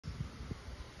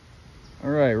All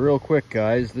right, real quick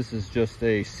guys, this is just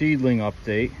a seedling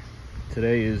update.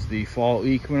 Today is the fall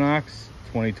equinox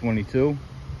 2022,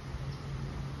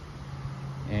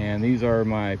 and these are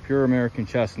my pure American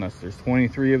chestnuts. There's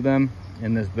 23 of them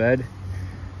in this bed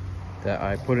that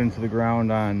I put into the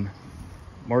ground on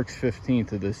March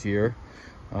 15th of this year.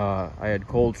 I had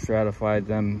cold stratified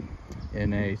them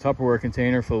in a Tupperware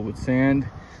container filled with sand,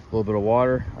 a little bit of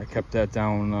water. I kept that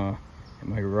down in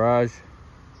my garage,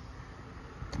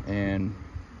 and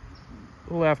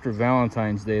a little after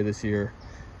Valentine's Day this year,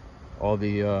 all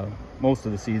the most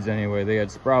of the seeds anyway, they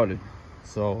had sprouted.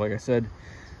 So like I said,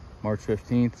 March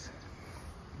 15th,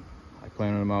 I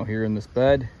planted them out here in this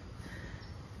bed.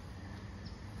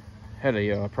 Had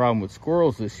a problem with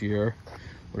squirrels this year.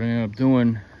 What I ended up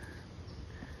doing,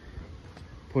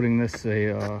 putting this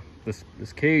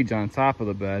cage on top of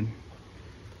the bed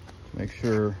to make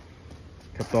sure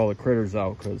kept all the critters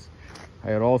out, because I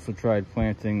had also tried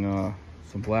planting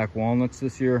some black walnuts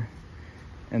this year,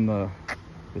 and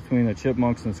between the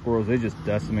chipmunks and squirrels, they just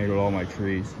decimated all my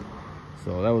trees.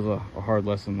 So that was a hard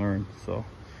lesson learned. So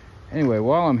anyway,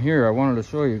 while I'm here, I wanted to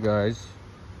show you guys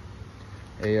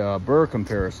a burr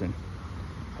comparison.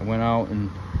 I went out and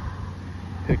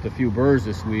picked a few burrs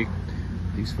this week.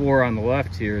 These four on the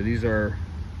left here, these are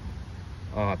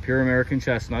pure American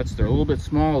chestnuts. They're a little bit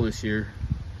small this year.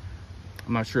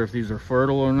 I'm not sure if these are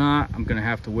fertile or not. I'm gonna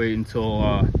have to wait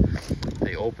until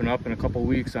they open up in a couple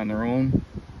weeks on their own.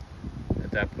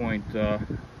 At that point,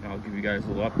 I'll give you guys a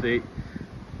little update,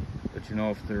 let you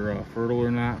know if they're fertile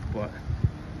or not. But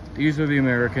these are the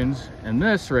Americans, and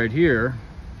this right here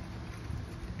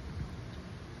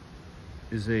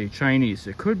is a Chinese.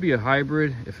 It could be a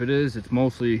hybrid. If it is, it's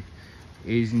mostly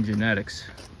Asian genetics.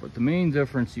 But the main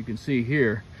difference you can see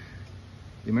here,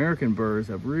 the American burrs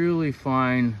have really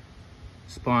fine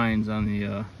spines on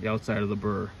the outside of the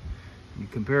burr. You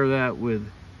compare that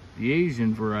with the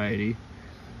Asian variety,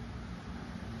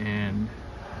 and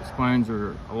the spines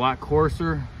are a lot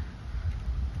coarser,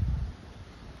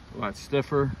 a lot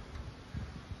stiffer.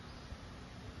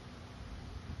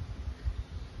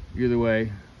 Either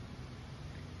way,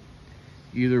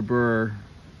 either burr,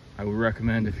 I would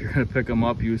recommend, if you're going to pick them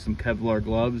up, use some Kevlar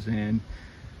gloves and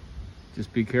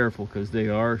just be careful, because they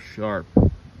are sharp.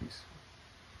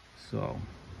 So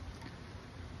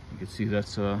you can see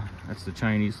that's the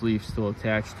Chinese leaf still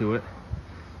attached to it.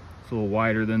 It's a little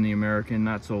wider than the American,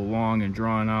 not so long and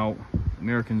drawn out.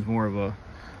 American's more of a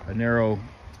narrow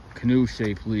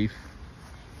canoe-shaped leaf.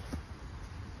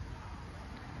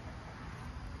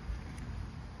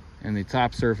 And the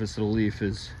top surface of the leaf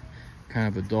is kind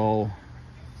of a dull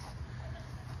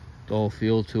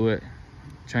feel to it.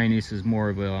 Chinese is more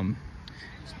of a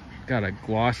got a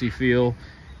glossy feel,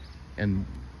 and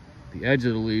the edge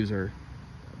of the leaves are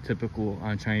typical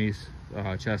on Chinese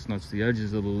chestnuts. The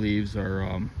edges of the leaves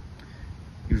are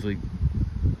usually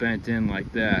bent in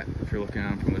like that if you're looking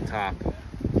at them from the top.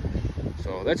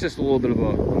 So that's just a little bit of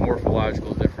a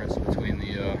morphological difference between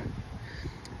the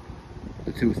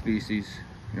two species.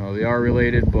 You know, they are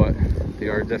related, but they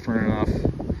are different enough.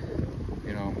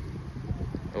 You know,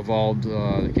 evolved,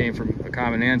 they came from a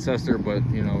common ancestor, but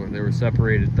you know, they were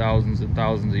separated thousands and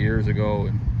thousands of years ago,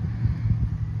 and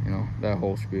you know, that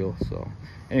whole spiel. So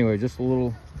anyway, just a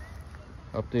little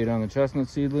update on the chestnut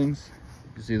seedlings.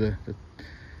 You can see the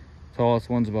tallest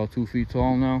one's about 2 feet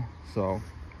tall now, so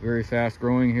very fast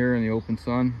growing here in the open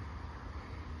sun.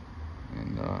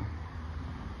 And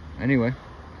anyway,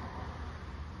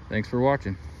 thanks for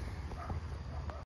watching.